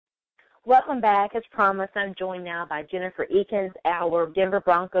Welcome back. As promised, I'm joined now by Jennifer Eakins, our Denver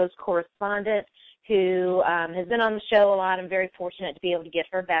Broncos correspondent, who has been on the show a lot. I'm very fortunate to be able to get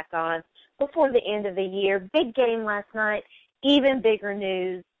her back on before the end of the year. Big game last night, even bigger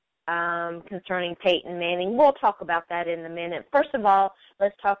news concerning Peyton Manning. We'll talk about that in a minute. First of all,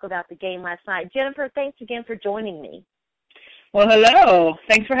 let's talk about the game last night. Jennifer, thanks again for joining me. Well, hello.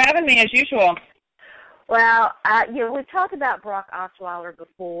 Thanks for having me, as usual. Well, we've talked about Brock Osweiler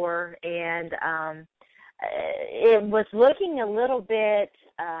before, and it was looking a little bit,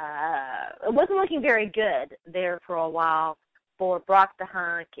 it wasn't looking very good there for a while for Brock the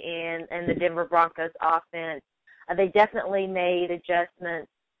Hunk and the Denver Broncos offense. They definitely made adjustments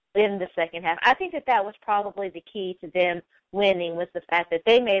in the second half. I think that was probably the key to them winning, was the fact that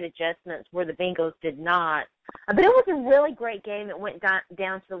they made adjustments where the Bengals did not. But it was a really great game. It went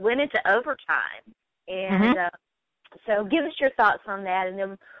went into overtime. And so give us your thoughts on that, and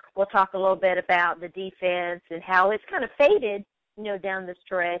then we'll talk a little bit about the defense and how it's kind of faded, down the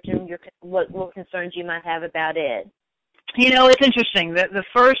stretch, and what concerns you might have about it. It's interesting. The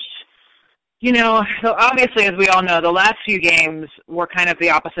first, so obviously, as we all know, the last few games were kind of the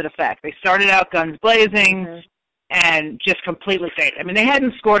opposite effect. They started out guns blazing and just completely faded. I mean, they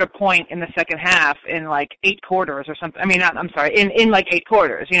hadn't scored a point in the second half in like 8 quarters or something. I mean, in like 8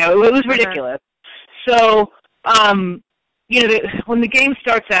 quarters. It was ridiculous. So, when the game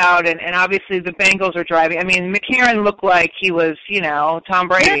starts out, and obviously the Bengals are driving, I mean, McCarron looked like he was, Tom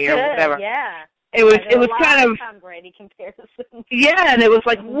Brady or whatever. Yeah. It was kind of Tom Brady comparison. Yeah, and it was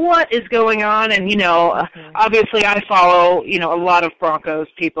like, what is going on? And obviously I follow a lot of Broncos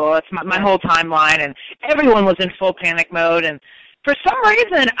people. It's my whole timeline, and everyone was in full panic mode. And for some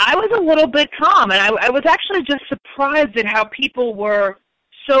reason, I was a little bit calm, and I was actually just surprised at how people were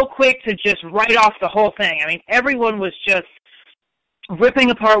so quick to just write off the whole thing. I mean, everyone was just ripping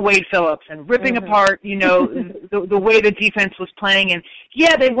apart Wade Phillips and ripping apart, the way the defense was playing. And,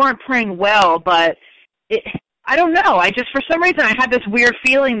 yeah, they weren't playing well, but I don't know. For some reason, I had this weird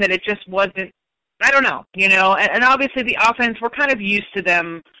feeling that it just wasn't, I don't know, and obviously the offense, we're kind of used to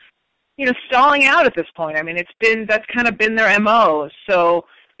them, stalling out at this point. I mean, that's kind of been their MO. So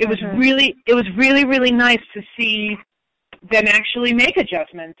it was really, really nice to see them actually make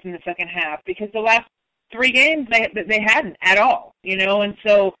adjustments in the second half, because the last 3 games they hadn't at all, and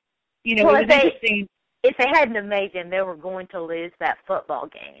so, it was interesting. If they hadn't have made them, they were going to lose that football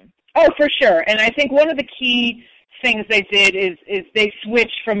game. Oh, for sure. And I think one of the key things they did is they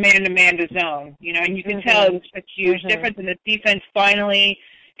switched from man-to-man to zone, and you can tell it was a huge difference, and the defense finally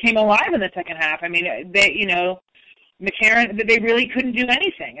came alive in the second half. I mean, McCarron, they really couldn't do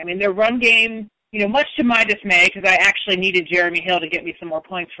anything. I mean, their run game, much to my dismay, because I actually needed Jeremy Hill to get me some more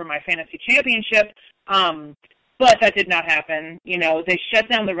points for my fantasy championship, but that did not happen. They shut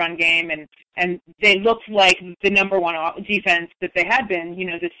down the run game, and they looked like the number one defense that they had been,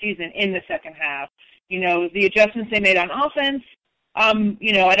 this season in the second half. The adjustments they made on offense, I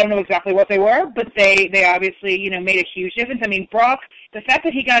don't know exactly what they were, but they obviously, made a huge difference. I mean, Brock, the fact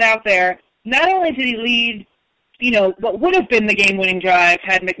that he got out there, not only did he lead what would have been the game-winning drive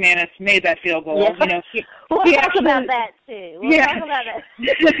had McManus made that field goal. Yeah. We'll talk about that, too. We'll talk about that.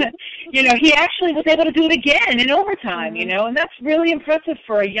 He actually was able to do it again in overtime, and that's really impressive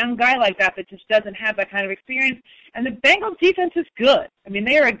for a young guy like that just doesn't have that kind of experience. And the Bengals defense is good. I mean,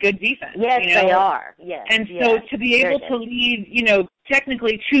 they are a good defense. Yes, they are. Yes. And so to be able to lead,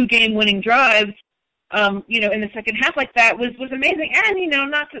 technically 2 game-winning drives, in the second half like that was amazing. And,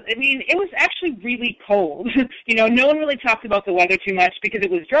 it was actually really cold. No one really talked about the weather too much because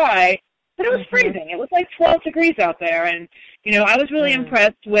it was dry, but it was freezing. It was like 12 degrees out there. And, I was really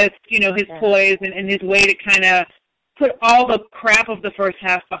impressed with, his poise and his way to kind of put all the crap of the first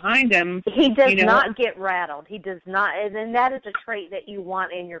half behind him. He does not get rattled. He does not, and that is a trait that you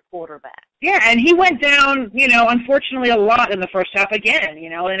want in your quarterback. Yeah, and he went down, unfortunately a lot in the first half again,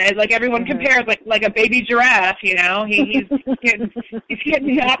 and as like everyone compares, like a baby giraffe, he's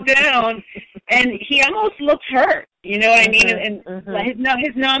getting knocked down, and he almost looked hurt, you know what I mean? And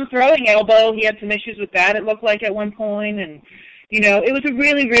his non-throwing elbow, he had some issues with that, it looked like at one point, and, it was a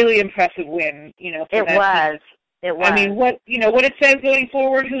really, really impressive win, for that team. It was. I mean, what it says going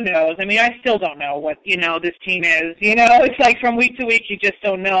forward, who knows? I mean, I still don't know what, this team is. It's like from week to week, you just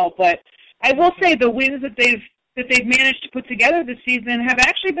don't know. But I will say the wins that they've managed to put together this season have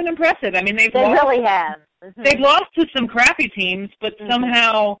actually been impressive. I mean, they really have. They've lost to some crappy teams, but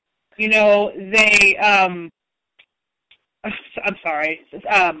somehow, they, I'm sorry,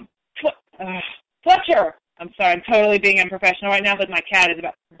 Fletcher. I'm sorry, I'm totally being unprofessional right now, but my cat is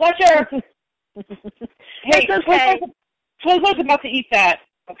about, Fletcher! Hey, it's okay. Twizzler's about to eat that.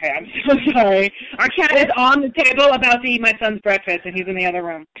 Okay, I'm so sorry. Our cat is on the table about to eat my son's breakfast, and he's in the other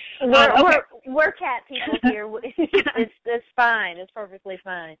room. We're cat people here. It's fine. It's perfectly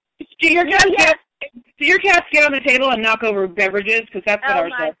fine. Do your cats get on the table and knock over beverages? Because that's what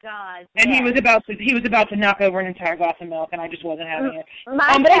ours does. Oh my God! And yes. he was about to knock over an entire glass of milk, and I just wasn't having it.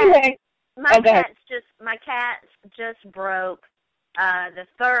 My cats just broke the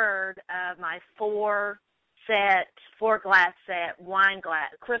third of my four glass set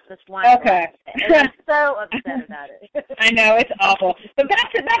Christmas wine glass. And I'm so upset about it. I know, it's awful. But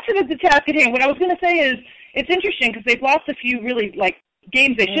back to the task at hand. What I was going to say is, it's interesting because they've lost a few really,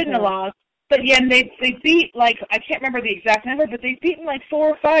 games they shouldn't have lost. But yeah, they beat, I can't remember the exact number, but they've beaten 4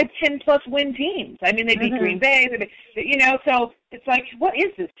 or 5 10-plus win teams. I mean, they beat Green Bay, so it's what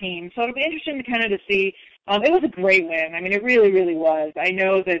is this team? So it'll be interesting to kind of see. It was a great win. I mean, it really, really was. I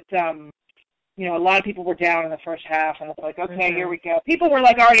know that, a lot of people were down in the first half, and it's okay, here we go. People were,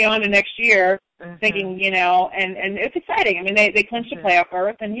 already on to next year, thinking, and it's exciting. I mean, they clinched a playoff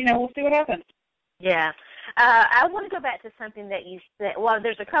berth, and, we'll see what happens. Yeah. I want to go back to something that you said. Well,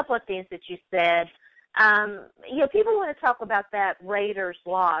 there's a couple of things that you said. People want to talk about that Raiders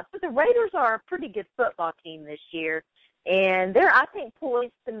loss, but the Raiders are a pretty good football team this year, and they're, I think,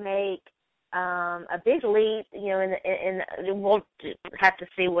 poised to make a big leap. And we'll have to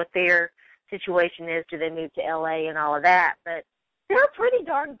see what their situation is. Do they move to LA and all of that? But they're a pretty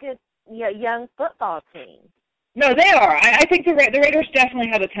darn good young football team. No, they are. I think the Raiders definitely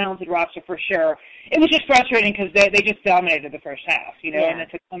have a talented roster for sure. It was just frustrating because they just dominated the first half, and then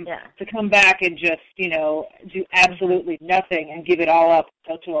to come back and just do absolutely nothing and give it all up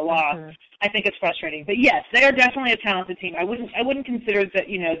to a loss. I think it's frustrating. But yes, they are definitely a talented team. I wouldn't consider that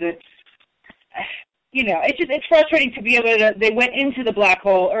it's frustrating to be able to. They went into the black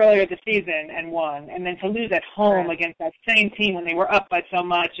hole earlier this season and won, and then to lose at home against that same team when they were up by so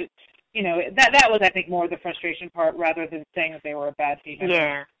much. That was, I think, more the frustration part rather than saying that they were a bad team.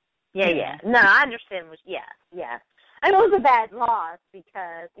 Yeah. No, I understand. Yeah. And it was a bad loss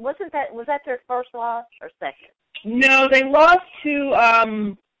because was that their first loss or second? No, they lost to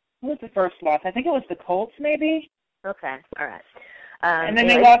who was the first loss? I think it was the Colts, maybe. Okay, all right. And then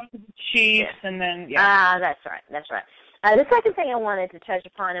they lost to the Chiefs, and then that's right. The second thing I wanted to touch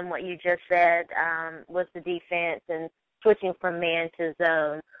upon in what you just said was the defense and switching from man to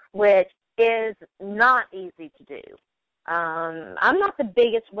zone, which is not easy to do. I'm not the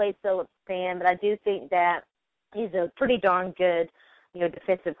biggest Wade Phillips fan, but I do think that he's a pretty darn good,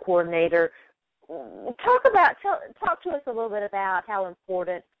 defensive coordinator. Talk to us a little bit about how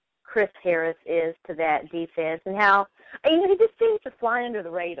important Chris Harris is to that defense and how he just seems to fly under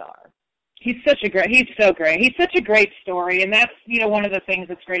the radar. He's so great. He's such a great story, and that's one of the things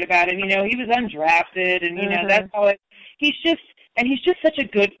that's great about him. He was undrafted, and that's how he's just such a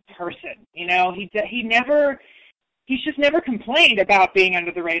good person. He's just never complained about being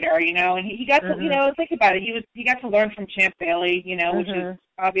under the radar. And he got to think about it. He got to learn from Champ Bailey, which is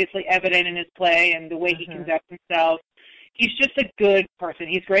obviously evident in his play and the way he conducts himself. He's just a good person.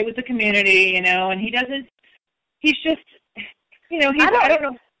 He's great with the community, and he doesn't. He's just, I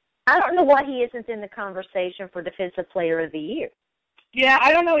don't know why he isn't in the conversation for Defensive Player of the Year. Yeah,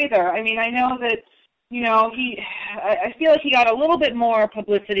 I don't know either. I mean, I know that, I feel like he got a little bit more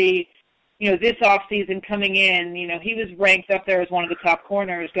publicity, this offseason coming in. He was ranked up there as one of the top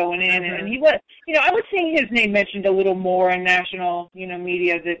corners going in, and he was, I was seeing his name mentioned a little more in national,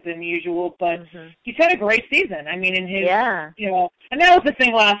 media than usual, but he's had a great season. I mean, in his, and that was the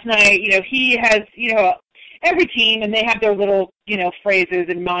thing last night. He has, every team, and they have their little, phrases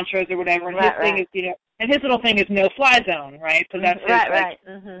and mantras or whatever. And his thing is, and his little thing is no fly zone, right? So that's right.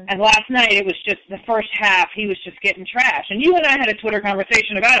 And last night it was just the first half. He was just getting trash. And you and I had a Twitter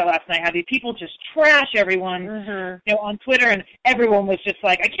conversation about it last night. How these people just trash everyone, on Twitter, and everyone was just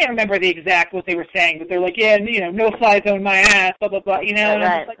like, I can't remember the exact what they were saying, but they're like, no fly zone, my ass, blah blah blah. And I'm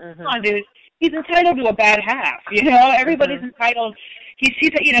just like, come on, dude. He's entitled to a bad half. Everybody's entitled. He's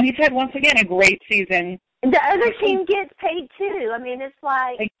had once again a great season. The other team gets paid too. I mean, it's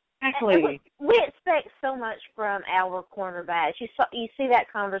like exactly. We expect so much from our cornerbacks. You see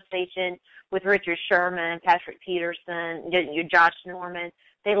that conversation with Richard Sherman, Patrick Peterson, Josh Norman.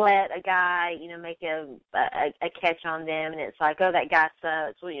 They let a guy, make a catch on them, and it's like, oh, that guy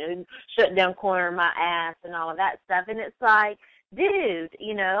sucks. Well, shut down corner my ass and all of that stuff. And it's like, dude,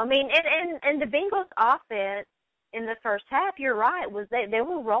 I mean, and the Bengals offense in the first half, you're right, was they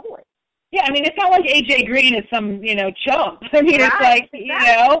were rolling. Yeah, I mean, it's not like A.J. Green is some, chump. I mean, it's like,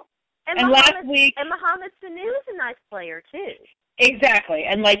 exactly. And last week... And Mohamed Sanu is a nice player, too. Exactly.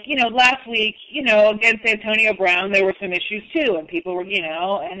 And, like, last week, against Antonio Brown, there were some issues, too, and people were,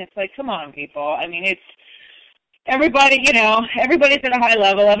 and it's like, come on, people. I mean, it's everybody, everybody's at a high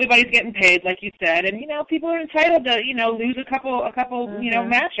level. Everybody's getting paid, like you said. And, people are entitled to, lose a couple,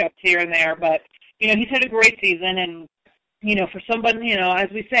 matchups here and there. But, he's had a great season. And, for somebody,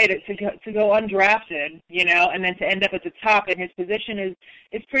 as we say, to go undrafted, and then to end up at the top in his position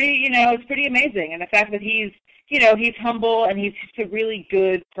is pretty, it's pretty amazing. And the fact that he's humble and he's just a really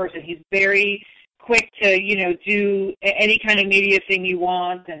good person. He's very quick to, do any kind of media thing you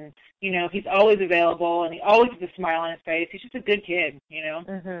want. And, he's always available and he always has a smile on his face. He's just a good kid,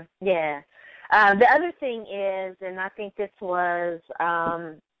 Yeah. The other thing is, and I think this was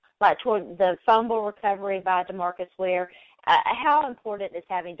like toward the fumble recovery by DeMarcus Ware, how important is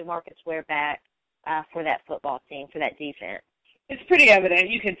having DeMarcus Ware back for that football team, for that defense? It's pretty evident.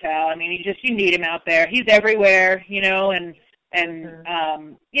 You can tell. I mean, you need him out there. He's everywhere, and I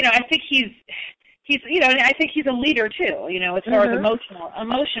think I think he's a leader too, as far as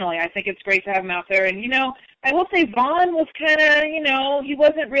emotionally, I think it's great to have him out there. And, I will say Vaughn was kind of, he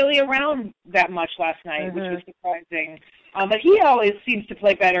wasn't really around that much last night, which was surprising. But he always seems to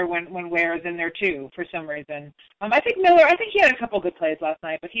play better when Ware is in there too, for some reason. I think Miller, he had a couple good plays last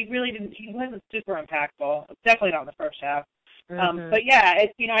night, but he wasn't super impactful. Definitely not in the first half. But yeah,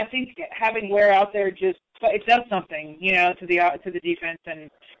 I think having Ware out there it does something, to the defense and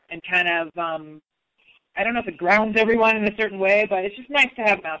kind of, I don't know if it grounds everyone in a certain way, but it's just nice to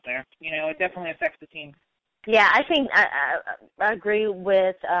have him out there. It definitely affects the team. Yeah, I think I agree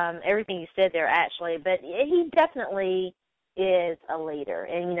with everything you said there, actually. But he definitely is a leader,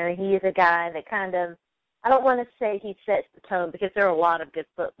 and he is a guy that kind of, I don't want to say he sets the tone because there are a lot of good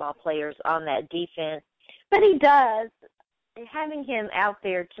football players on that defense, but he does. Having him out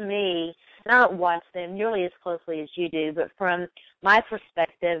there, to me, and I don't watch them nearly as closely as you do, but from my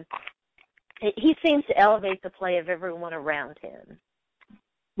perspective, he seems to elevate the play of everyone around him.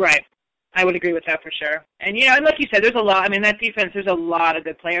 Right. I would agree with that for sure. And, and like you said, there's a lot. I mean, that defense, there's a lot of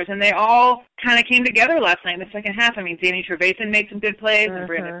good players, and they all kind of came together last night in the second half. I mean, Danny Trevathan made some good plays, and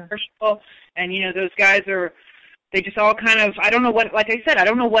Brandon Herschel, and, those guys they just all kind of, I don't know what, like I said, I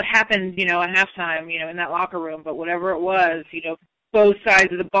don't know what happened, at halftime, in that locker room, but whatever it was, both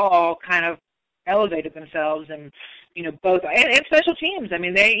sides of the ball kind of elevated themselves, and, both, and special teams. I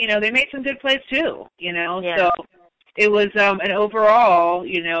mean, they made some good plays too, Yeah. So it was, and overall,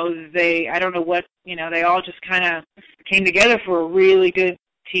 I don't know what, they all just kind of came together for a really good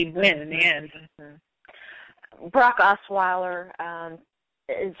team win in the end. Brock Osweiler,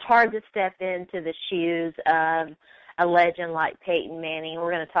 it's hard to step into the shoes of a legend like Peyton Manning.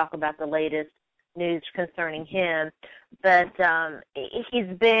 We're going to talk about the latest news concerning him, but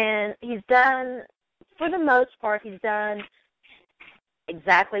he's done, for the most part, he's done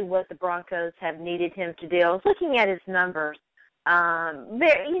exactly what the Broncos have needed him to do. I was looking at his numbers.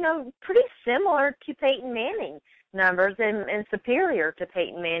 They're, pretty similar to Peyton Manning's numbers and superior to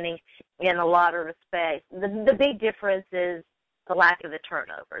Peyton Manning in a lot of respects. The big difference is the lack of the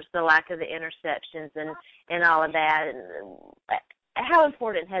turnovers, the lack of the interceptions and all of that. And how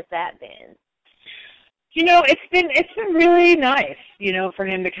important has that been? It's been really nice, for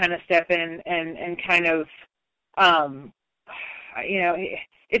him to kind of step in and kind of,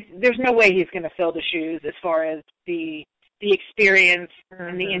 there's no way he's going to fill the shoes as far as the experience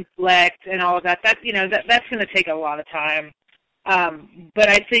and the intellect and all of that. That's going to take a lot of time. But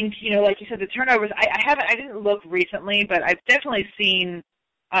I think, like you said, the turnovers, I didn't look recently, but I've definitely seen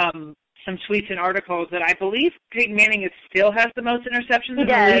some tweets and articles that I believe Peyton Manning still has the most interceptions in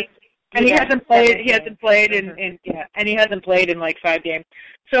the league. And he hasn't played in like 5 games.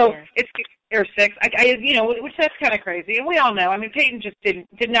 So it's, or 6. Which that's kind of crazy. And we all know. I mean, Peyton just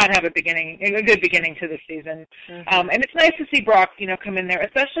did not have a good beginning to the season. And it's nice to see Brock, come in there,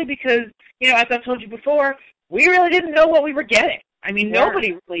 especially because, as I've told you before, we really didn't know what we were getting. I mean,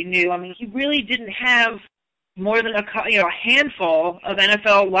 nobody really knew. I mean, he really didn't have more than a handful of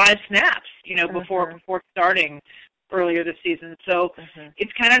NFL live snaps, before starting earlier this season. So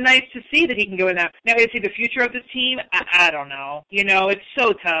it's kind of nice to see that he can go in that. Now, is he the future of this team? I don't know. It's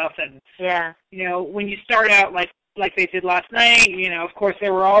so tough. And, when you start out like they did last night, of course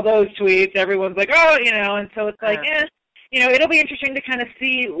there were all those tweets. Everyone's like, oh, and so it's like, it'll be interesting to kind of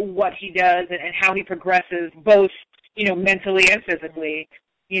see what he does and how he progresses both, mentally and physically,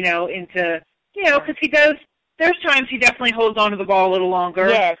 into, because he does, there's times he definitely holds on to the ball a little longer.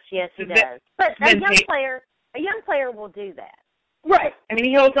 Yes, he does. But a young player will do that. Right. I mean,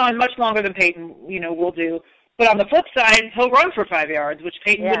 he holds on much longer than Peyton, will do. But on the flip side, he'll run for 5 yards, which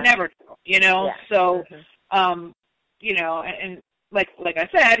Peyton would never do, So, and like I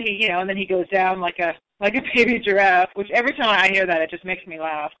said, he, and then he goes down like a baby giraffe, which every time I hear that, it just makes me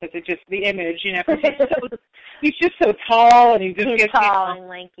laugh, because it just, the image, 'cause he's just so tall, and he just gets tall and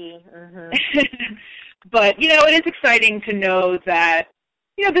lanky. Mm-hmm. But, it is exciting to know that,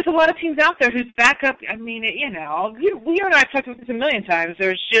 there's a lot of teams out there whose backup, I mean, we and I have talked about this a million times,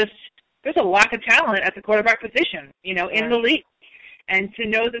 there's a lack of talent at the quarterback position, in the league. And to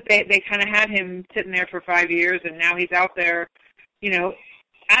know that they kind of had him sitting there for 5 years, and now he's out there,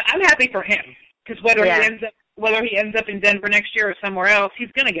 I'm happy for him, because whether he ends up in Denver next year or somewhere else,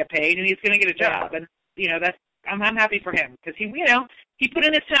 he's going to get paid and he's going to get a job, and that's I'm happy for him, because he put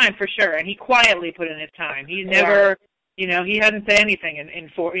in his time for sure, and he quietly put in his time. He never, he hasn't said anything in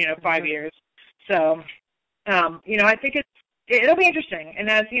 5 years. So, I think it'll be interesting. And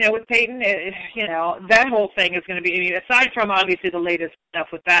as, with Peyton, that whole thing is going to be, aside from obviously the latest stuff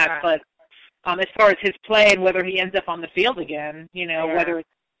with that, but as far as his play and whether he ends up on the field again, whether it's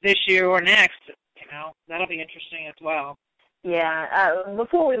this year or next, that'll be interesting as well. Yeah.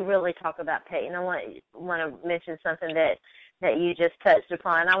 Before we really talk about Peyton, I want to mention something that you just touched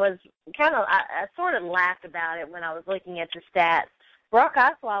upon. I was I sort of laughed about it when I was looking at the stats. Brock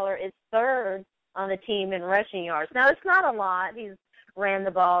Osweiler is third on the team in rushing yards. Now, it's not a lot. He's ran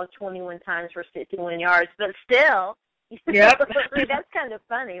the ball 21 times for 61 yards, but still, yep. I mean, that's kind of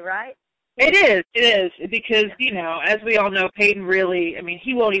funny, right? It is, because, as we all know, Peyton really, I mean,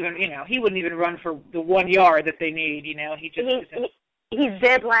 he won't even, he wouldn't even run for the 1 yard that they need, He's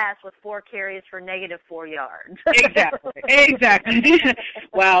dead last with 4 carries for -4 yards. Exactly.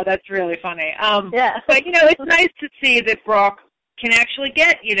 Wow, that's really funny. Yeah. But, it's nice to see that Brock can actually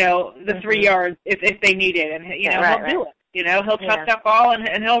get, the 3 yards if they need it, and, he'll do it. He'll touch that ball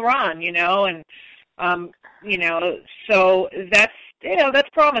and he'll run, and, so that's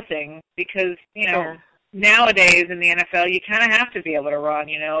promising, because, nowadays in the NFL, you kind of have to be able to run,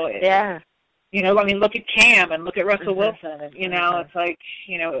 Yeah. I mean, look at Cam and look at Russell Wilson, and, it's like,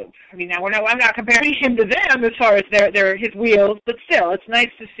 I mean, now I'm not comparing him to them as far as they're his wheels, but still, it's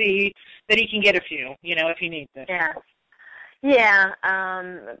nice to see that he can get a few, if he needs it. Yeah. Yeah.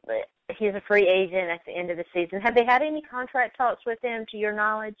 He's a free agent at the end of the season. Have they had any contract talks with him, to your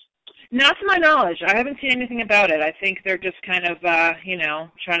knowledge? Not to my knowledge. I haven't seen anything about it. I think they're just kind of,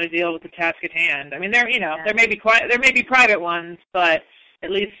 trying to deal with the task at hand. I mean, there may be private ones, but at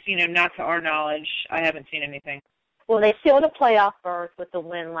least, not to our knowledge. I haven't seen anything. Well, they sealed a playoff berth with the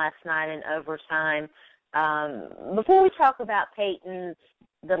win last night in overtime. Before we talk about Peyton's,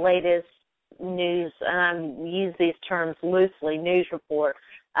 the latest news, and I use these terms loosely, news report,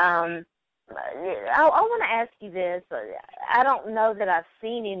 I want to ask you this. I don't know that I've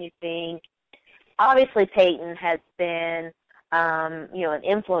seen anything. Obviously, Peyton has been, an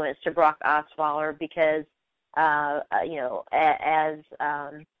influence to Brock Osweiler, because, as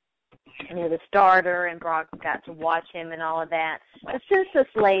the starter, and Brock got to watch him and all of that. But since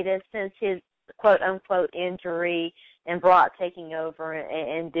his quote-unquote injury and Brock taking over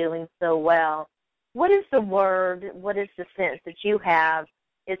and doing so well, what is the sense that you have?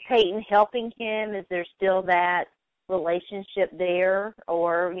 Is Peyton helping him? Is there still that relationship there?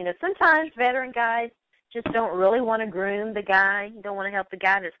 Or, sometimes veteran guys just don't really want to groom the guy. You don't want to help the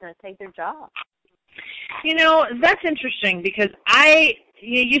guy that's going to take their job. That's interesting, because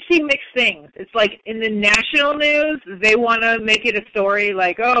you see mixed things. It's like in the national news, they want to make it a story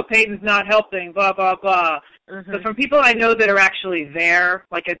like, oh, Peyton's not helping, blah, blah, blah. Mm-hmm. But from people I know that are actually there,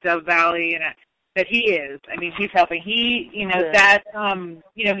 like at Dove Valley, and that he is. I mean, he's helping. He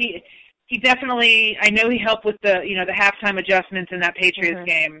definitely, I know he helped with the, the halftime adjustments in that Patriots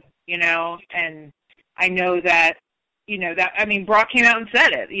game, and I know that, Brock came out and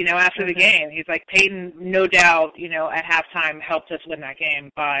said it, after the game. He's like, Peyton, no doubt, at halftime helped us win that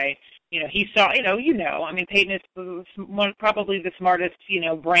game by, he saw, Peyton is probably the smartest,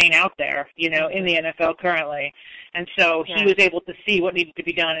 brain out there, in the NFL currently. And so he was able to see what needed to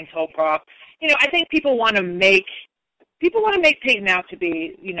be done and told Brock. I think people want to make Peyton out to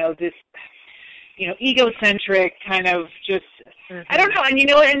be, this, egocentric kind of just, I don't know, and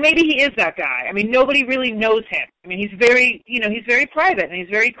and maybe he is that guy. I mean, nobody really knows him. I mean, he's very, he's very private, and he's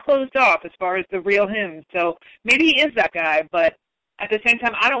very closed off as far as the real him. So maybe he is that guy, but at the same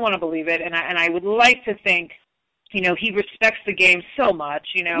time, I don't want to believe it, and I would like to think, he respects the game so much,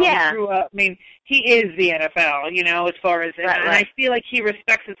 He grew up, he is the NFL, as far as, and I feel like he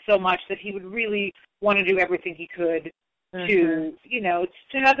respects it so much that he would really want to do everything he could to,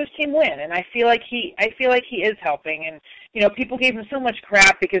 to have this team win. And I feel like he is helping. And, people gave him so much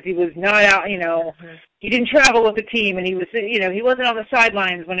crap because he was not out, he didn't travel with the team, and he was, he wasn't on the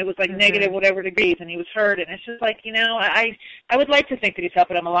sidelines when it was like negative whatever degrees, and he was hurt. And it's just like, I would like to think that he's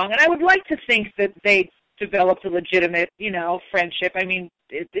helping them along, and I would like to think that they developed a legitimate, friendship. I mean,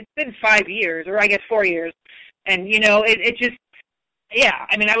 it's been 5 years, or I guess 4 years, and, it just, yeah,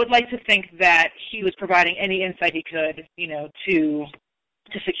 I mean, I would like to think that he was providing any insight he could, to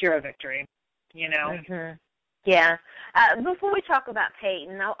secure a victory, Yeah. Before we talk about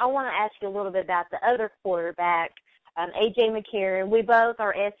Peyton, I want to ask you a little bit about the other quarterback, A.J. McCarron. We both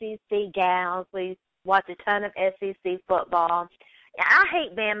are SEC gals. We watch a ton of SEC football. I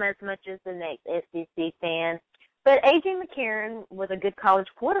hate Bama as much as the next SEC fan, but A.J. McCarron was a good college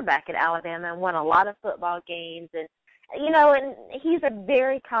quarterback at Alabama and won a lot of football games. And, and he's a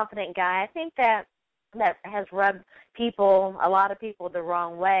very confident guy. I think that has rubbed a lot of people the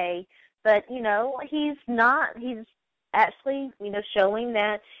wrong way. But, he's not. He's actually, showing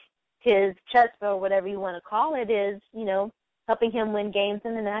that his chutzpah, or whatever you want to call it, is, helping him win games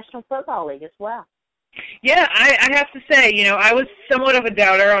in the National Football League as well. Yeah, I have to say, I was somewhat of a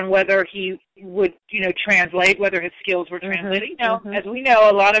doubter on whether he would, translate, whether his skills were translating. As we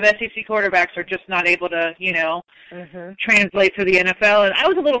know, a lot of SEC quarterbacks are just not able to, translate to the NFL. And I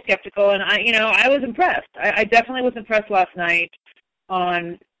was a little skeptical, and I was impressed. I definitely was impressed last night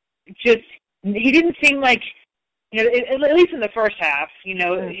on just, he didn't seem like, at least in the first half, he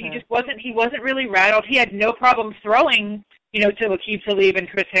wasn't really rattled. He had no problem throwing, to Aqib Talib and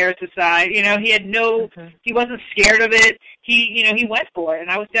Chris Harris's side. He had he wasn't scared of it. He went for it, and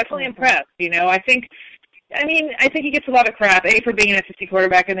I was definitely impressed. I think he gets a lot of crap, A, for being an SEC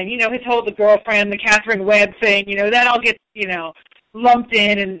quarterback, and then, his whole the girlfriend, the Catherine Webb thing, that all gets, lumped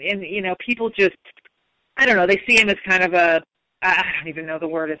in, and people just, I don't know, they see him as kind of a, I don't even know the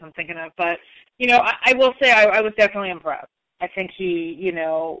word I'm thinking of, but, I will say I was definitely impressed. I think he,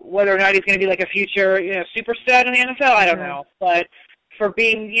 whether or not he's going to be like a future, super stud in the NFL, I don't know. But for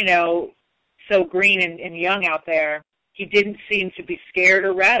being, so green and young out there, he didn't seem to be scared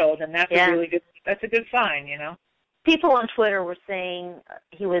or rattled, and that's a good sign, People on Twitter were saying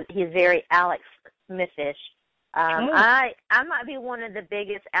he's very Alex Smith-ish. I might be one of the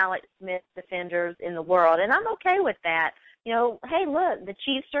biggest Alex Smith defenders in the world, and I'm okay with that. Hey, look, the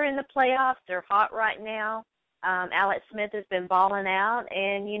Chiefs are in the playoffs. They're hot right now. Alex Smith has been balling out,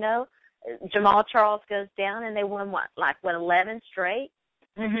 and, Jamal Charles goes down, and they won, 11 straight?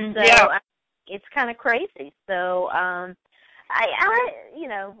 Mm-hmm. So, yeah. It's kind of crazy. So, I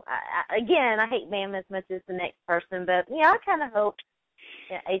hate Bama as much as the next person, but, I kind of hope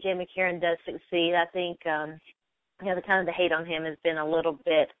A.J. McCarron does succeed. I think, the hate on him has been a little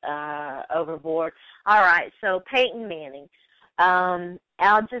bit overboard. All right, so Peyton Manning.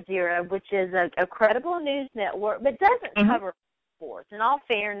 Al Jazeera, which is a credible news network, but doesn't cover sports. In all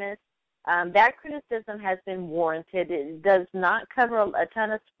fairness, that criticism has been warranted. It does not cover a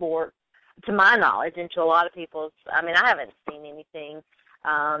ton of sports, to my knowledge, and to a lot of people's. I mean, I haven't seen anything,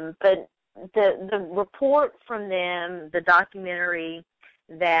 but the report from them, the documentary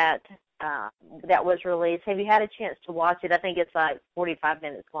that was released. Have you had a chance to watch it? I think it's like 45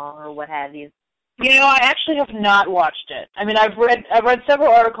 minutes long, or what have you. I actually have not watched it. I mean, I've read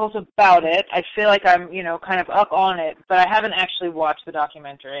several articles about it. I feel like I'm, kind of up on it, but I haven't actually watched the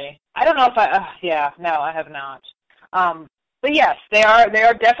documentary. I don't know if I have not. But yes, they are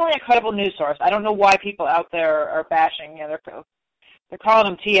definitely a credible news source. I don't know why people out there are bashing. They're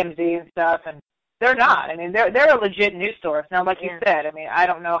calling them TMZ and stuff, and they're not. I mean, they're a legit news source. Now, like you said, I mean, I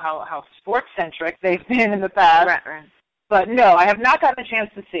don't know how sports centric they've been in the past. Right. But no, I have not gotten a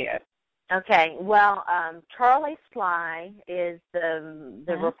chance to see it. Okay, well, Charlie Sly is the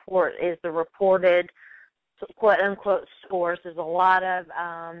reported quote unquote source. There's a lot of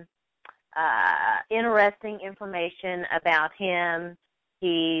interesting information about him.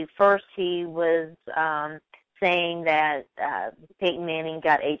 He was saying that Peyton Manning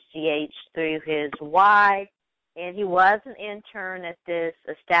got HGH through his wife, and he was an intern at this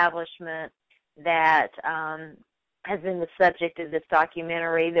establishment that has been the subject of this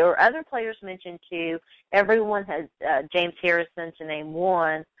documentary. There were other players mentioned too. Everyone has James Harrison to name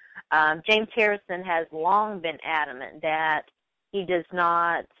one. James Harrison has long been adamant that he does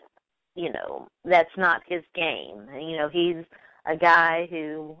not, that's not his game. He's a guy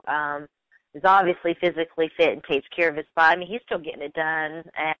who is obviously physically fit and takes care of his body. I mean, he's still getting it done.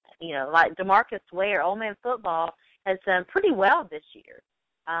 Like DeMarcus Ware, Old Man Football, has done pretty well this year.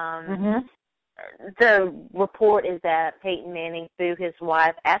 The report is that Peyton Manning, through his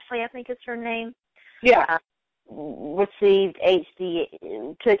wife, Ashley, I think is her name,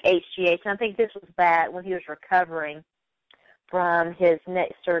 took HGH. And I think this was back when he was recovering from his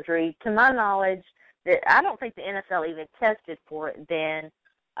neck surgery. To my knowledge, I don't think the NFL even tested for it then.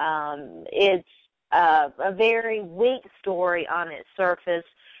 It's a very weak story on its surface.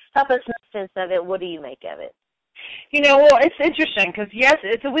 Help us make sense of it. What do you make of it? Well, it's interesting because, yes,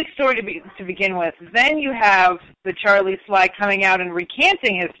 it's a weak story to begin with. Then you have the Charlie Sly coming out and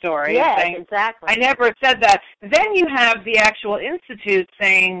recanting his story. Yes, saying, exactly. I never said that. Then you have the actual institute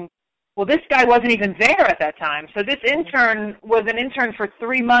saying, well, this guy wasn't even there at that time. So this intern was an intern for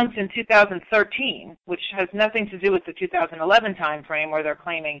 3 months in 2013, which has nothing to do with the 2011 time frame where they're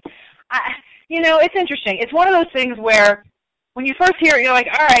claiming. It's interesting. It's one of those things where when you first hear it, you're like,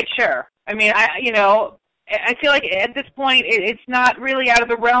 all right, sure. I mean, I feel like at this point it's not really out of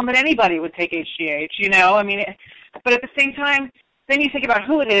the realm that anybody would take HGH, but at the same time, then you think about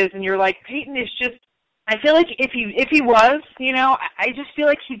who it is, and you're like, Peyton is just. I feel like if he was, I just feel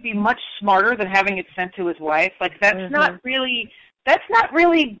like he'd be much smarter than having it sent to his wife. Like that's not really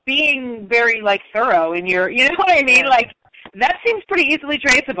being very like thorough in your, you know what I mean? Like that seems pretty easily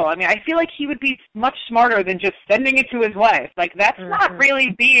traceable. I mean, I feel like he would be much smarter than just sending it to his wife. Like that's not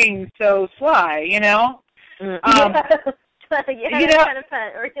really being so sly, kind of fun.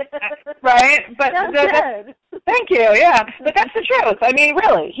 Right? But thank you. Yeah, but that's the truth. I mean,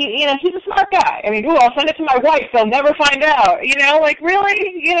 really, he's a smart guy. I mean, I'll send it to my wife; they'll never find out. Like really,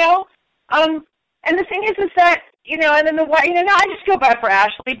 And the thing is that and then now I just feel bad for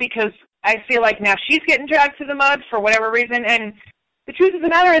Ashley because I feel like now she's getting dragged through the mud for whatever reason, and the truth of the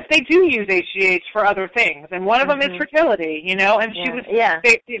matter is they do use HGH for other things, and one of them is fertility. And she was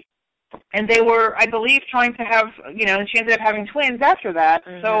and they were, I believe, trying to have, and she ended up having twins after that.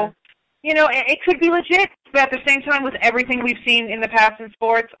 So, it could be legit, but at the same time, with everything we've seen in the past in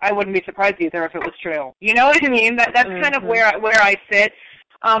sports, I wouldn't be surprised either if it was true. You know what I mean? That's kind of where I sit.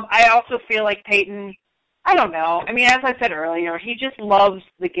 I also feel like Peyton, I don't know. I mean, as I said earlier, he just loves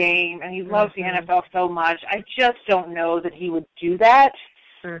the game, and he loves the NFL so much. I just don't know that he would do that.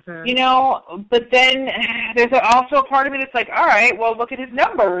 But then there's also a part of me that's like, all right, well, look at his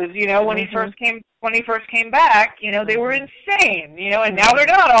numbers. When he first came back, they were insane. And now they're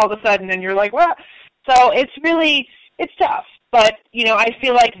not all of a sudden, and you're like, well, so it's tough. But I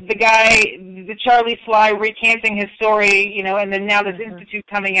feel like the Charlie Sly recanting his story, and then now this institute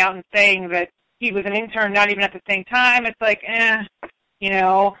coming out and saying that he was an intern, not even at the same time. It's like,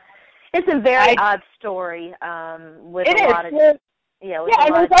 It's a very odd story with a lot of.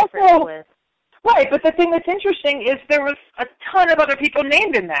 And there's also, right, but the thing that's interesting is there was a ton of other people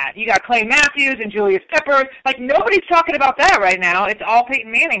named in that. You got Clay Matthews and Julius Peppers. Like, nobody's talking about that right now. It's all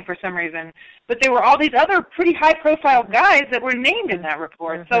Peyton Manning for some reason. But there were all these other pretty high-profile guys that were named in that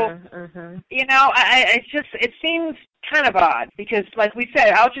report. So, it seems kind of odd because, like we said,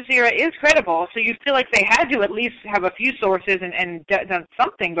 Al Jazeera is credible, so you feel like they had to at least have a few sources and done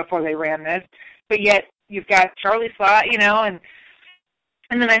something before they ran this. But yet, you've got Charlie Sly,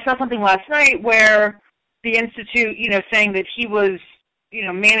 And then I saw something last night where the Institute, saying that he was,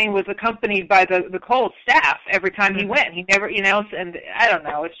 Manning was accompanied by the Colts staff every time he went. He never, and I don't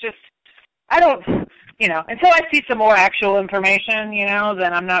know. It's just, I don't, until I see some more actual information,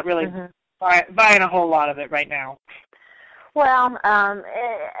 then I'm not really buying a whole lot of it right now. Well,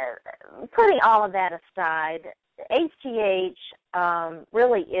 putting all of that aside, HGH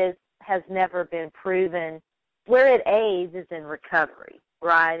really has never been proven. Where it aids is in recovery.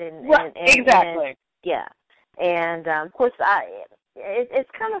 Right, and exactly. And of course,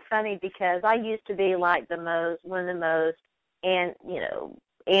 it's kind of funny because I used to be like one of the most, and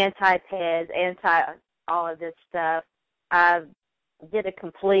anti-peds, anti all of this stuff. I did a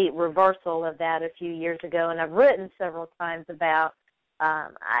complete reversal of that a few years ago, and I've written several times about.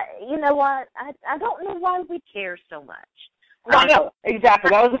 You know what? I don't know why we care so much. I know,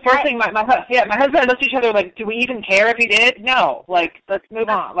 exactly. That was the first thing my husband and I looked at each other like, do we even care if he did? No. Like, let's move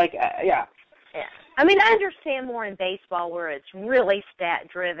on. Like, yeah. I mean, I understand more in baseball where it's really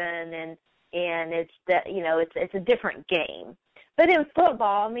stat-driven and it's it's a different game. But in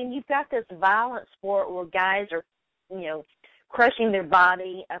football, I mean, you've got this violent sport where guys are, crushing their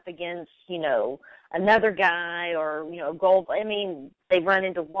body up against, another guy or, goal. I mean, they run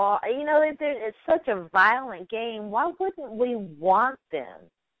into wall. It's such a violent game. Why wouldn't we want them?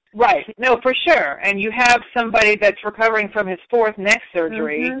 Right. No, for sure. And you have somebody that's recovering from his 4th neck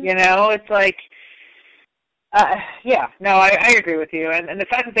surgery. It's like, I agree with you. And the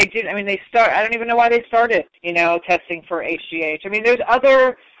fact that they did, I don't even know why they started, testing for HGH. I mean, there's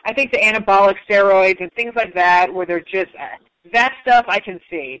other, I think the anabolic steroids and things like that where they're just, that stuff I can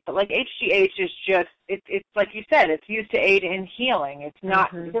see. But like HGH is just, it's like you said, it's used to aid in healing. It's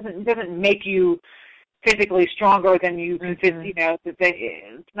not, it doesn't make you physically stronger than you can,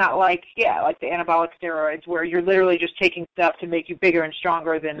 it's not like, like the anabolic steroids where you're literally just taking stuff to make you bigger and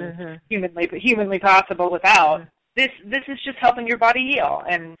stronger than humanly possible without. This is just helping your body heal.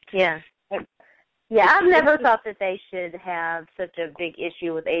 And I've never thought that they should have such a big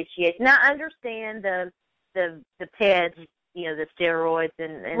issue with HGH. Now, I understand the PEDs, the steroids,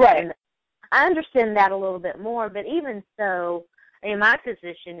 and I understand that a little bit more, but even so, my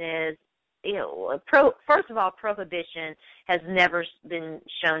position is, first of all, prohibition has never been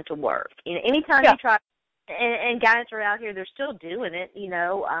shown to work. Anytime you try, and guys are out here, they're still doing it.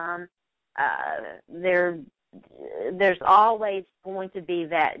 There's always going to be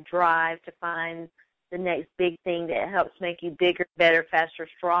that drive to find the next big thing that helps make you bigger, better, faster,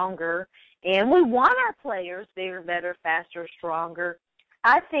 stronger. And we want our players bigger, better, faster, stronger.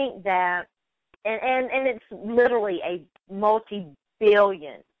 I think that, and it's literally a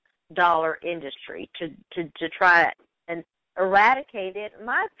multi-billion-dollar industry to try and eradicate it.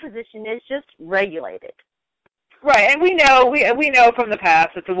 My position is just regulate it. Right, and we know from the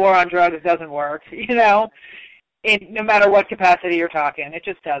past that the war on drugs doesn't work. No matter what capacity you're talking, it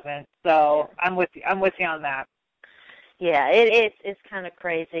just doesn't. So I'm with you on that. Yeah, it's kind of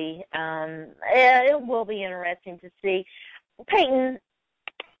crazy. It will be interesting to see. Peyton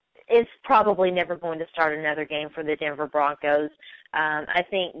is probably never going to start another game for the Denver Broncos. I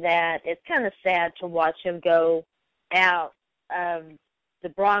think that it's kind of sad to watch him go out of the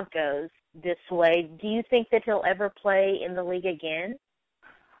Broncos this way. Do you think that he'll ever play in the league again?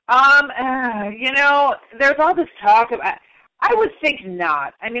 There's all this talk about, I would think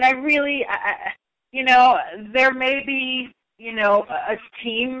not. I mean, there may be, a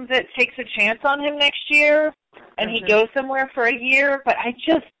team that takes a chance on him next year and he goes somewhere for a year, but I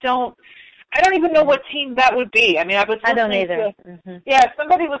don't even know what team that would be. I mean, I don't either.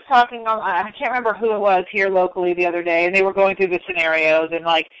 Somebody was talking on, I can't remember who it was here locally the other day, and they were going through the scenarios, and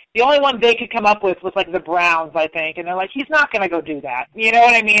like the only one they could come up with was like the Browns, I think, and they're like, he's not going to go do that. You know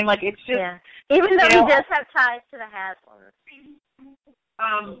what I mean? Like, it's just even though he does have ties to the Haslams.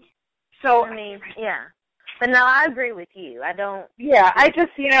 But no, I agree with you. I don't. Yeah, I just,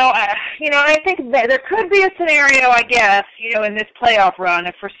 I think that there could be a scenario, I guess, in this playoff run,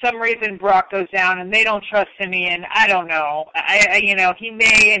 if for some reason Brock goes down and they don't trust Simeon. I don't know. He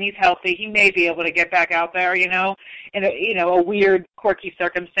may, and he's healthy, he may be able to get back out there, in a weird, quirky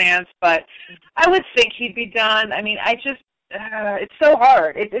circumstance. But I would think he'd be done. I mean, it's so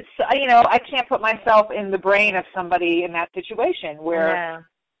hard. It's I can't put myself in the brain of somebody in that situation where.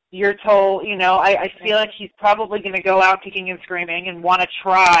 You're told, I feel like he's probably going to go out kicking and screaming and want to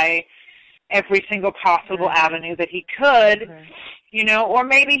try every single possible avenue that he could, or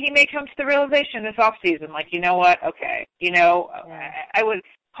maybe he may come to the realization this offseason, like, you know what, okay, I would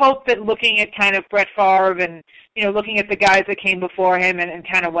hope that looking at kind of Brett Favre and, looking at the guys that came before him and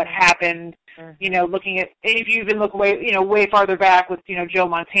kind of what happened, looking at, if you even look way farther back with, Joe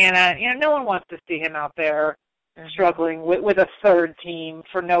Montana, no one wants to see him out there struggling with a third team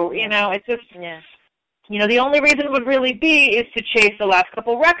for it's just, the only reason it would really be is to chase the last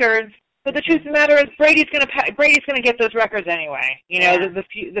couple records. But the truth of the matter is Brady's going to get those records anyway. The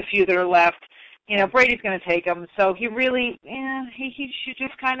few that are left, Brady's going to take them. So he really, he should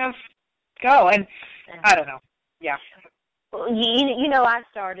just kind of go. And I don't know. Yeah. I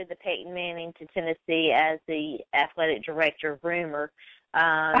started the Peyton Manning to Tennessee as the athletic director rumor.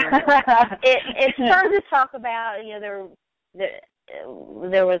 It's fun to talk about. There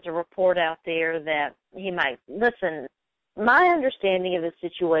was a report out there that he might listen. My understanding of the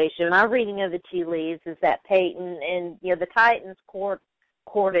situation, my reading of the tea leaves, is that Peyton and the Titans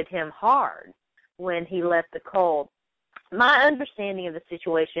courted him hard when he left the Colts. My understanding of the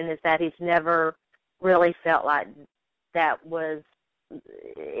situation is that he's never really felt like that was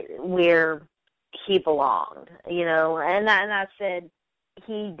where he belonged. And I said.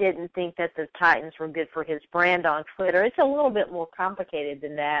 He didn't think that the Titans were good for his brand on Twitter. It's a little bit more complicated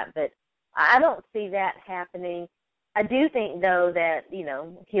than that, but I don't see that happening. I do think, though, that, he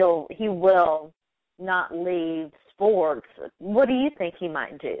will not leave sports. What do you think he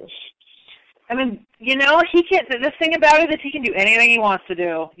might do? I mean, he can. The thing about it is he can do anything he wants to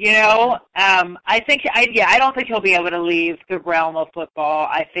do. I don't think he'll be able to leave the realm of football.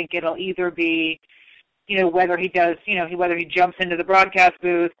 I think it'll either be whether he does, whether he jumps into the broadcast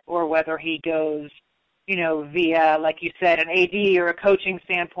booth or whether he goes, via, like you said, an AD or a coaching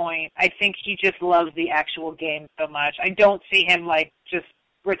standpoint. I think he just loves the actual game so much. I don't see him, just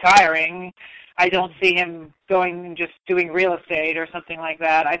retiring. I don't see him going and just doing real estate or something like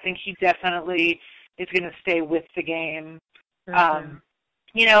that. I think he definitely is going to stay with the game.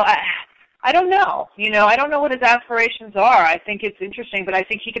 You know, I don't know. You know, I don't know what his aspirations are. I think it's interesting, but I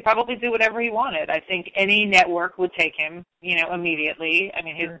think he could probably do whatever he wanted. I think any network would take him, you know, immediately. I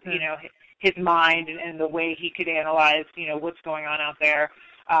mean, his, you know, his mind and the way he could analyze, you know, what's going on out there.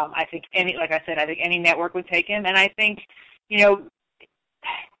 I think like I said, I think any network would take him, and I think, you know,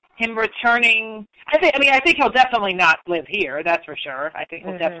 him returning, I think he'll definitely not live here, that's for sure. I think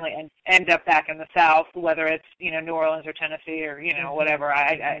he'll definitely end up back in the South, whether it's, you know, New Orleans or Tennessee or, you know, whatever.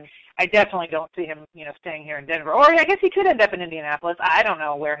 I definitely don't see him, you know, staying here in Denver. Or I guess he could end up in Indianapolis. I don't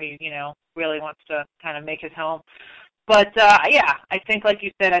know where he, you know, really wants to kind of make his home. But, yeah, I think, like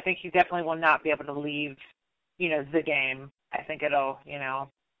you said, I think he definitely will not be able to leave, you know, the game. I think it'll, you know.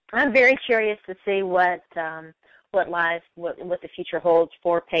 I'm very curious to see what the future holds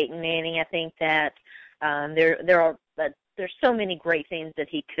for Peyton Manning. I think that there's so many great things that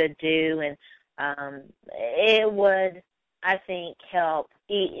he could do, and it would, I think, help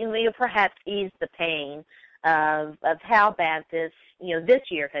perhaps ease the pain of how bad this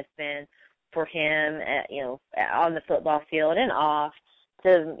year has been for him, you know, on the football field and off,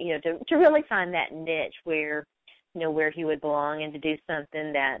 to really find that niche where, you know, where he would belong, and to do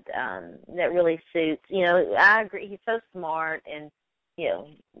something that really suits. You know, I agree. He's so smart, and, you know,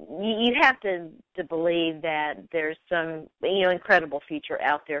 you have to believe that there's some, you know, incredible future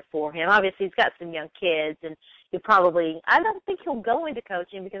out there for him. Obviously, he's got some young kids, and I don't think he'll go into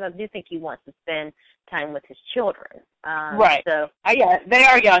coaching, because I do think he wants to spend time with his children. Right. So yeah, they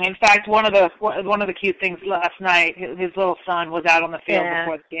are young. In fact, one of the cute things last night, his little son was out on the field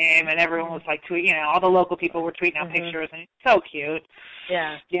before the game, and everyone was like tweeting. You know, all the local people were tweeting out pictures, and it's so cute.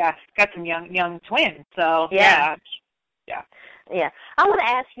 Yeah. Yeah, got some young twins. So yeah. Yeah. I want to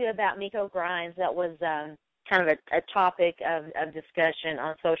ask you about Miko Grimes. That was kind of a topic of discussion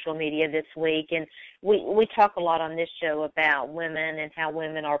on social media this week, and we talk a lot on this show about women and how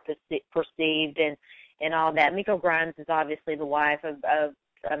women are perceived and all that. Miko Grimes is obviously the wife of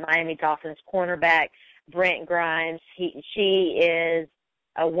Miami Dolphins cornerback Brent Grimes. She is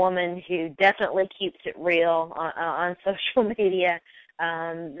a woman who definitely keeps it real on social media.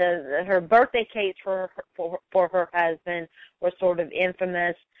 Her birthday cakes for her husband were sort of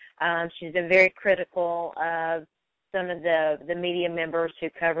infamous. She's been very critical of some of the media members who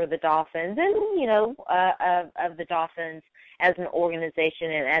cover the Dolphins, and, you know, of the Dolphins as an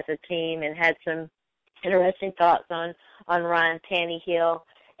organization and as a team, and had some interesting thoughts on Ryan Tannehill.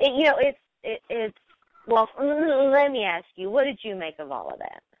 Well, let me ask you, what did you make of all of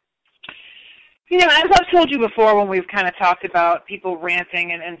that? You know, as I've told you before when we've kind of talked about people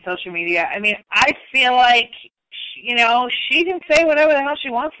ranting and social media, I mean, I feel like, you know, she can say whatever the hell she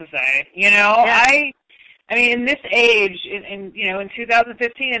wants to say. You know, yeah. I mean, in this age, in you know, in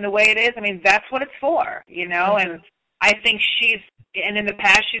 2015, and the way it is, I mean, that's what it's for. You know, and I think and in the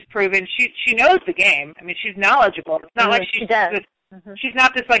past, she's proven she knows the game. I mean, she's knowledgeable. It's not like she does. She's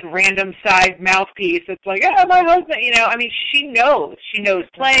not this, like, random side mouthpiece that's like, yeah, my husband, you know. I mean, she knows. She knows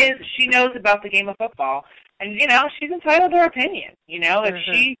plays. She knows about the game of football. And, you know, she's entitled to her opinion, you know. If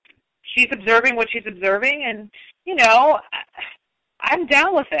she's observing what she's observing, and, you know, I'm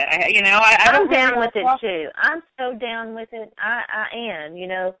down with it. I'm down with it, too. I'm so down with it. I am, you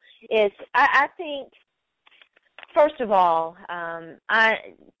know. I think, first of all, I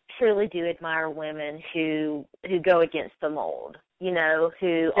truly do admire women who go against the mold, you know,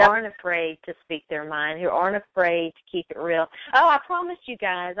 who aren't afraid to speak their mind, who aren't afraid to keep it real. Oh, I promised you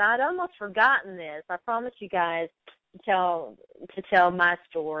guys, I'd almost forgotten this. I promised you guys to tell my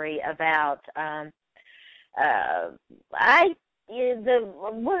story about one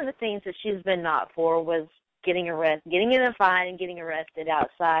of the things that she's been not for was getting in a fight and getting arrested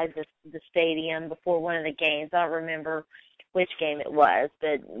outside the stadium before one of the games. I don't remember which game it was,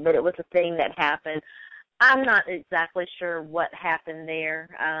 but it was a thing that happened. I'm not exactly sure what happened there.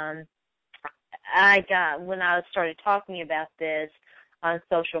 When I started talking about this on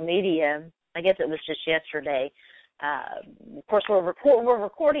social media, I guess it was just yesterday. Of course, we're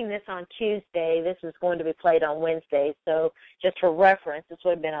recording this on Tuesday. This is going to be played on Wednesday, so just for reference, this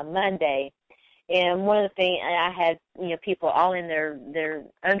would have been on Monday. And one of the things, I had, you know, people all in their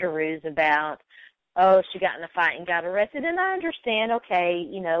underoos about, oh, she got in a fight and got arrested. And I understand, okay,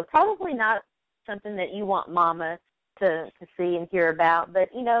 you know, probably not something that you want mama to see and hear about.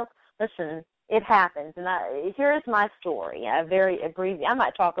 But, you know, listen, it happens. And here's my story. I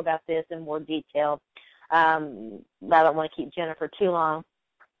might talk about this in more detail, but I don't want to keep Jennifer too long.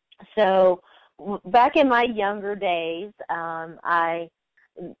 So back in my younger days, I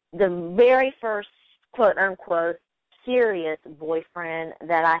the very first quote unquote serious boyfriend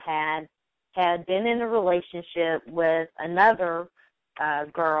that I had been in a relationship with another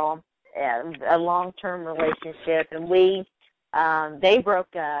girl, a long-term relationship, and they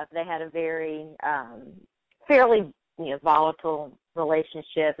broke up. They had a very fairly volatile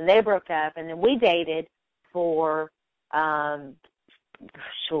relationship, and they broke up, and then we dated for most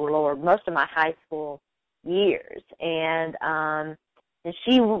of my high school years, and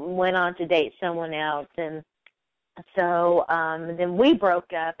she went on to date someone else, and so then we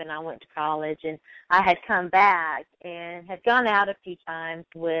broke up, and I went to college, and I had come back and had gone out a few times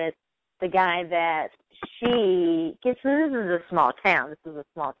with the guy that this is a small town. And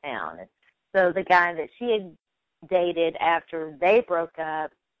so the guy that she had dated after they broke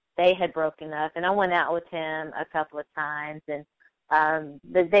up, they had broken up, and I went out with him a couple of times, and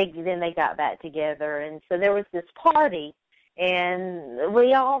then they got back together, and so there was this party, and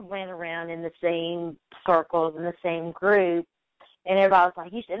we all ran around in the same circles in the same group, and everybody was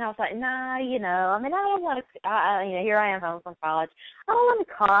like, and I was like, nah, I don't want to, here I am home from college. I don't want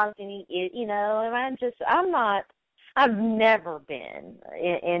to cause any, and I've never been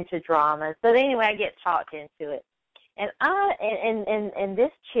into drama. So anyway, I get talked into it. And and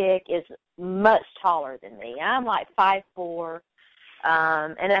this chick is much taller than me. I'm like 5'4",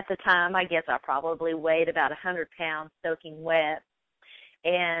 and at the time, I guess I probably weighed about 100 pounds soaking wet.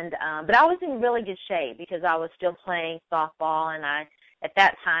 And but I was in really good shape because I was still playing softball, and at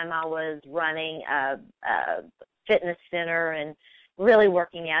that time I was running a fitness center and really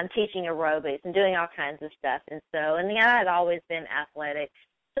working out and teaching aerobics and doing all kinds of stuff. And I had always been athletic,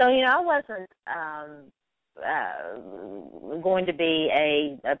 so I wasn't going to be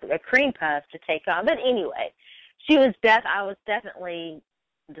a cream puff to take on. But anyway, I was definitely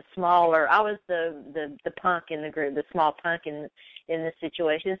the smaller. I was the punk in the group, the small punk in the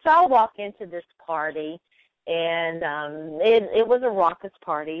situation. So I walk into this party, and it was a raucous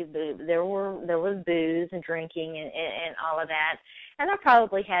party. There was booze and drinking and all of that. And I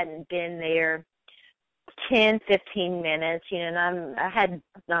probably hadn't been there 10, 15 minutes, and I had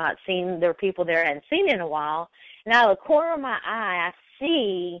not seen, there were people there I hadn't seen in a while, and out of the corner of my eye, I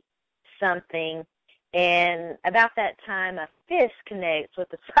see something, and about that time, a fist connects with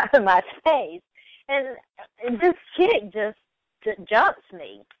the side of my face, and this chick just jumps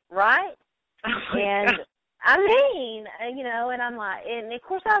me, right? And I mean, and I'm like, and of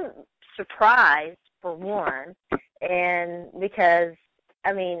course I'm surprised for one, and because,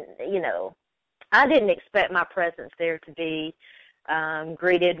 I didn't expect my presence there to be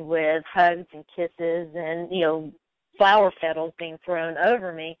greeted with hugs and kisses and, flower petals being thrown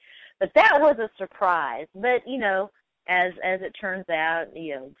over me. But that was a surprise. But, as it turns out,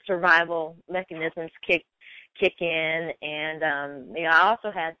 survival mechanisms kick in. And, I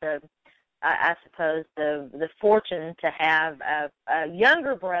also had I suppose the fortune to have a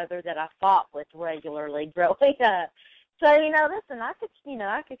younger brother that I fought with regularly growing up. So, listen, I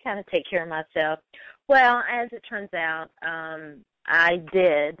could kind of take care of myself. Well, as it turns out, I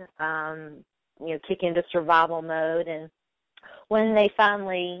did, kick into survival mode. And when they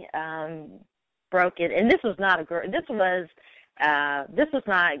finally broke it, and this was not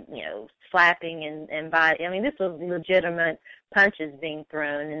slapping and biting. This was legitimate punches being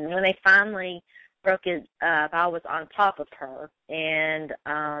thrown. And when they finally broke it up, I was on top of her, and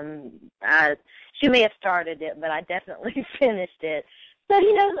she may have started it, but I definitely finished it. So,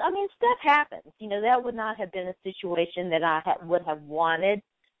 stuff happens. That would not have been a situation that I would have wanted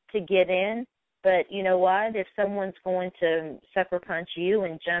to get in. But you know what? If someone's going to sucker punch you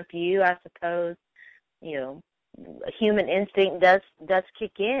and jump you, I suppose, human instinct does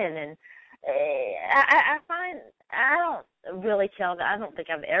kick in. And I find I don't really tell that. I don't think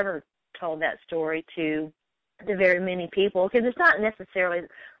I've ever told that story to very many people, because it's not necessarily,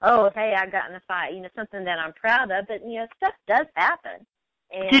 oh, hey, I got in a fight, something that I'm proud of, but stuff does happen.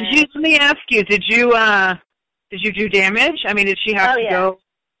 And let me ask you, did you do damage? Did she have to go?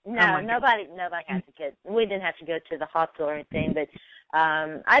 No, nobody had to get. We didn't have to go to the hospital or anything, but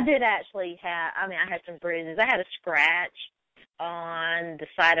I did actually have. I had some bruises. I had a scratch on the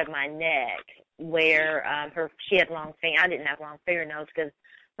side of my neck where she had long finger. I didn't have long fingernails because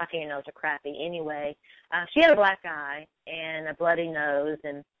my fingernails are crappy anyway. She had a black eye and a bloody nose,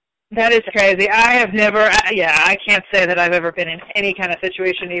 and that is crazy. I have never, I can't say that I've ever been in any kind of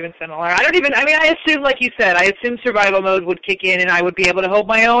situation even similar. I assume, like you said, survival mode would kick in and I would be able to hold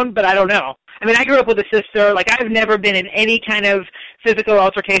my own, but I don't know. I grew up with a sister. I've never been in any kind of physical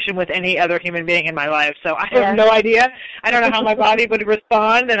altercation with any other human being in my life, so I have no idea. I don't know how my body would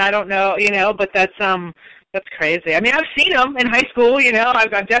respond, and I don't know, but that's That's crazy. I mean, I've seen them in high school,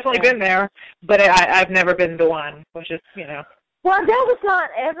 I've definitely been there, but I've never been the one, which is, Well, that was not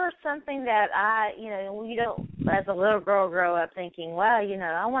ever something that you don't, as a little girl, grow up thinking, well,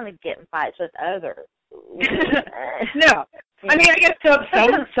 I want to get in fights with others. No. I mean, I guess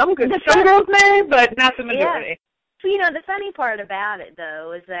some girls may, but not the majority. Yeah. So, the funny part about it,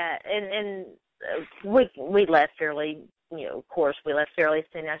 though, is that, and we left fairly, of course, we left fairly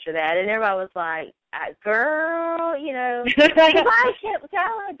soon after that, and everybody was like, girl, because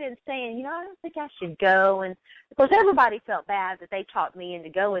I had been saying, I don't think I should go, and of course everybody felt bad that they talked me into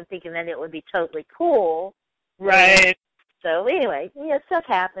going, thinking that it would be totally cool. Right. And so anyway, stuff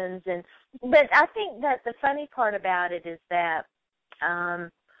happens, but I think that the funny part about it is that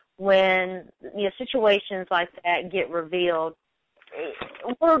when situations like that get revealed,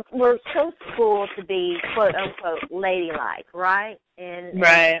 we're so cool to be quote unquote ladylike, right? And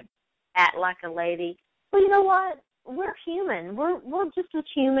act like a lady. Well, you know what? We're human. We're just as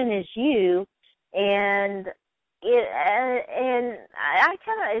human as you, and I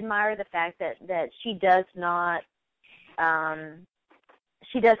kind of admire the fact that she does not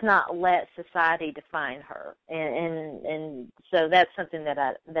let society define her, and so that's something that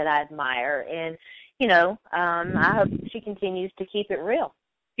I admire, and I hope she continues to keep it real.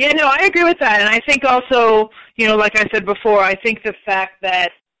 Yeah, no, I agree with that, and I think also, like I said before, I think the fact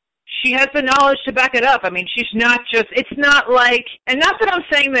that she has the knowledge to back it up. I mean, she's not just, it's not like, and not that I'm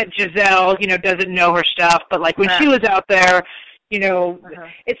saying that Giselle, doesn't know her stuff, but like when she was out there,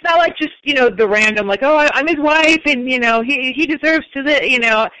 it's not like just, the random, like, oh, I'm his wife, and, he deserves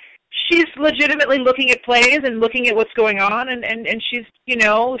to, she's legitimately looking at plays and looking at what's going on, and she's,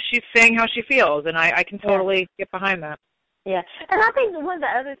 she's saying how she feels, and I can totally get behind that. Yeah, and I think one of the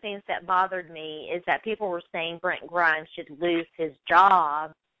other things that bothered me is that people were saying Brent Grimes should lose his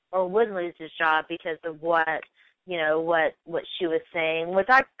job, or would lose his job because of what she was saying, which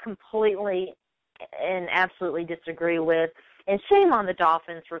I completely and absolutely disagree with. And shame on the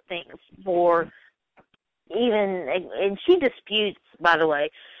Dolphins for even, and she disputes, by the way,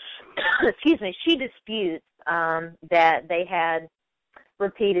 she disputes that they had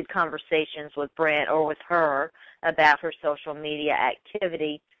repeated conversations with Brent or with her about her social media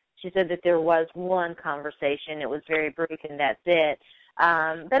activity. She said that there was one conversation. It was very brief, and that's it.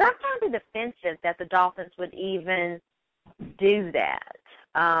 But I found it offensive that the Dolphins would even do that.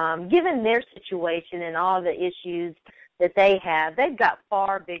 Given their situation and all the issues that they have, they've got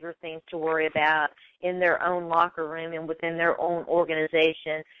far bigger things to worry about in their own locker room and within their own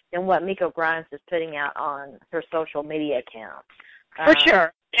organization than what Miko Grimes is putting out on her social media account. For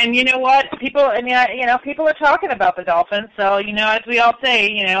sure. And you know what? People are talking about the Dolphins. So, as we all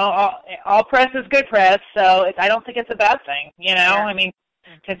say, all press is good press. So I don't think it's a bad thing, Yeah. I mean,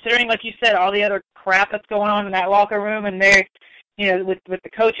 considering, like you said, all the other crap that's going on in that locker room and they're, with the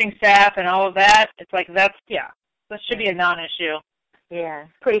coaching staff and all of that, it's like that should be a non-issue. Yeah,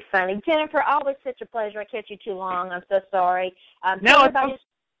 pretty funny. Jennifer, always such a pleasure. I kept you too long. I'm so sorry. Tell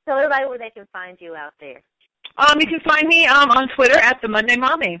everybody where they can find you out there. You can find me on Twitter at the Monday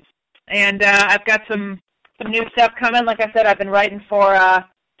Mommy, and I've got some new stuff coming. Like I said, I've been writing for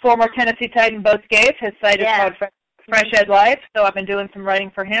former Tennessee Titan Bo Scaife. His site is called Fresh Ed Life, so I've been doing some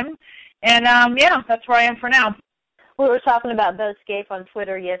writing for him, and that's where I am for now. We were talking about Bo Scaife on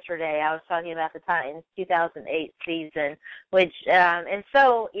Twitter yesterday. I was talking about the Titans' 2008 season, which is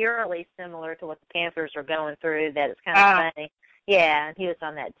so eerily similar to what the Panthers are going through that it's kind of funny. Yeah, he was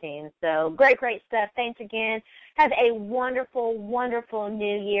on that team. So great stuff. Thanks again. Have a wonderful, wonderful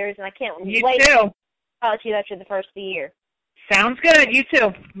New Year's, and I can't wait to talk to you after the first of the year. Sounds good. You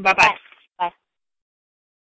too. Bye-bye. Bye.